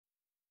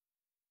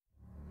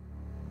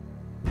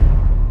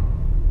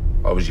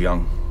I was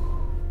young.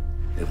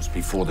 It was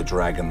before the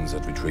dragons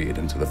had retreated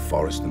into the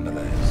forest and the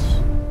lairs.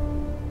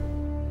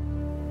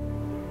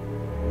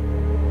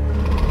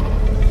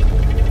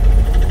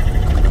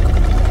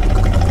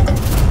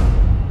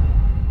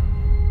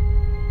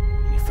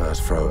 When you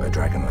first throw at a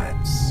dragon,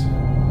 lads,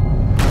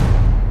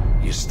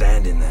 you're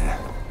standing there.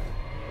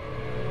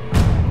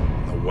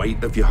 The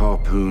weight of your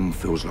harpoon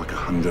feels like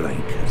 100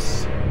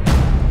 acres.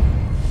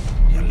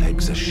 Your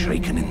legs are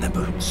shaking in their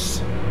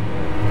boots.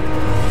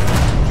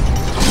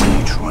 When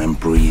you try and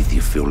breathe,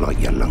 you feel like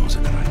your lungs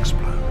are gonna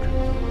explode.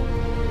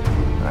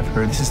 I've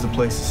heard this is the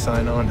place to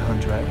sign on to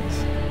hunt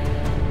dragons,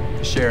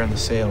 to share in the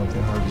sale of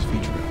their harvest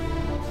vitriol.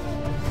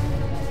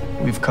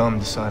 We've come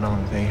to sign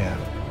on with Ahab.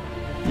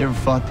 You ever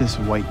fought this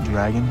white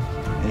dragon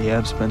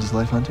Ahab spent his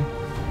life hunting?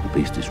 The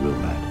beast is real,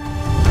 lad.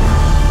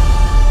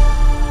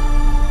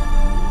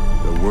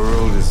 The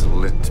world is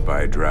lit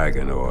by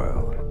dragon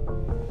oil.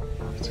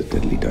 It's a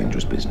deadly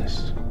dangerous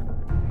business.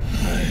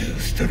 I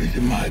have studied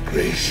the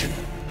migration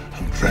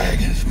of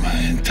dragons my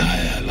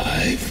entire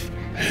life,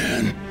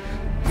 and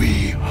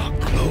we are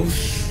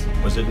close.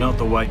 Was it not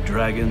the white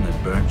dragon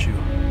that burnt you?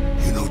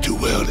 You know too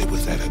well it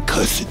was that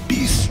accursed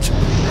beast,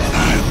 and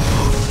I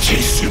will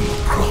chase him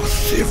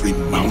across every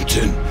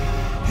mountain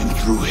and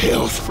through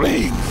hell's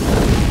flame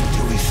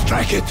till we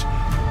strike it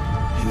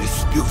and it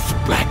spews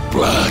black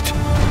blood.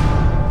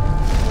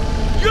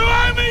 You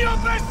owe me your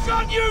best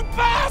shot, you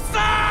bastard!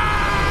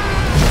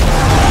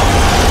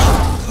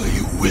 Are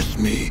you with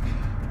me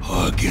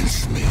or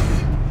against me?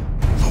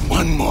 For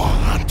one more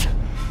hunt,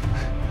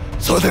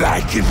 so that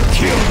I can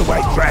kill the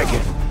white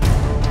dragon.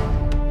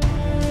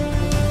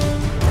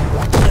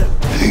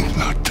 Think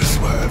not to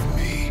swerve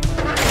me.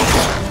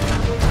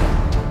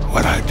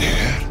 What I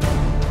dared,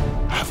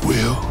 I've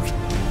willed.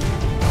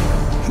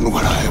 And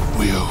what I have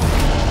willed,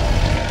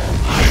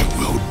 I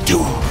will do.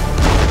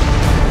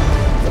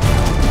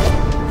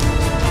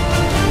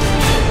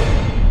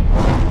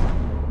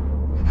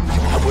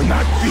 I will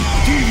not be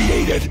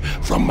deviated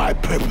from my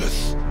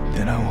purpose.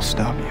 Then I will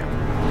stop you.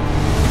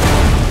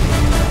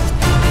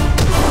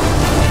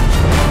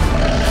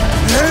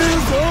 There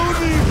is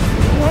only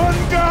one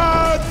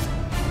God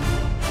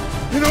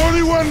and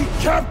only one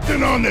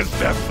captain on this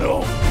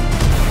vessel.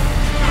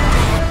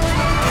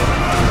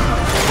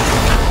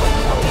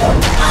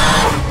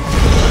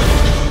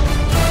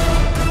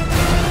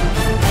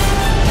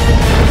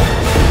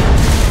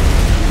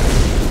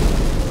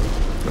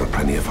 There are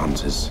plenty of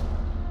hunters,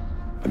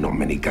 but not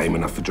many game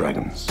enough for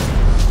dragons.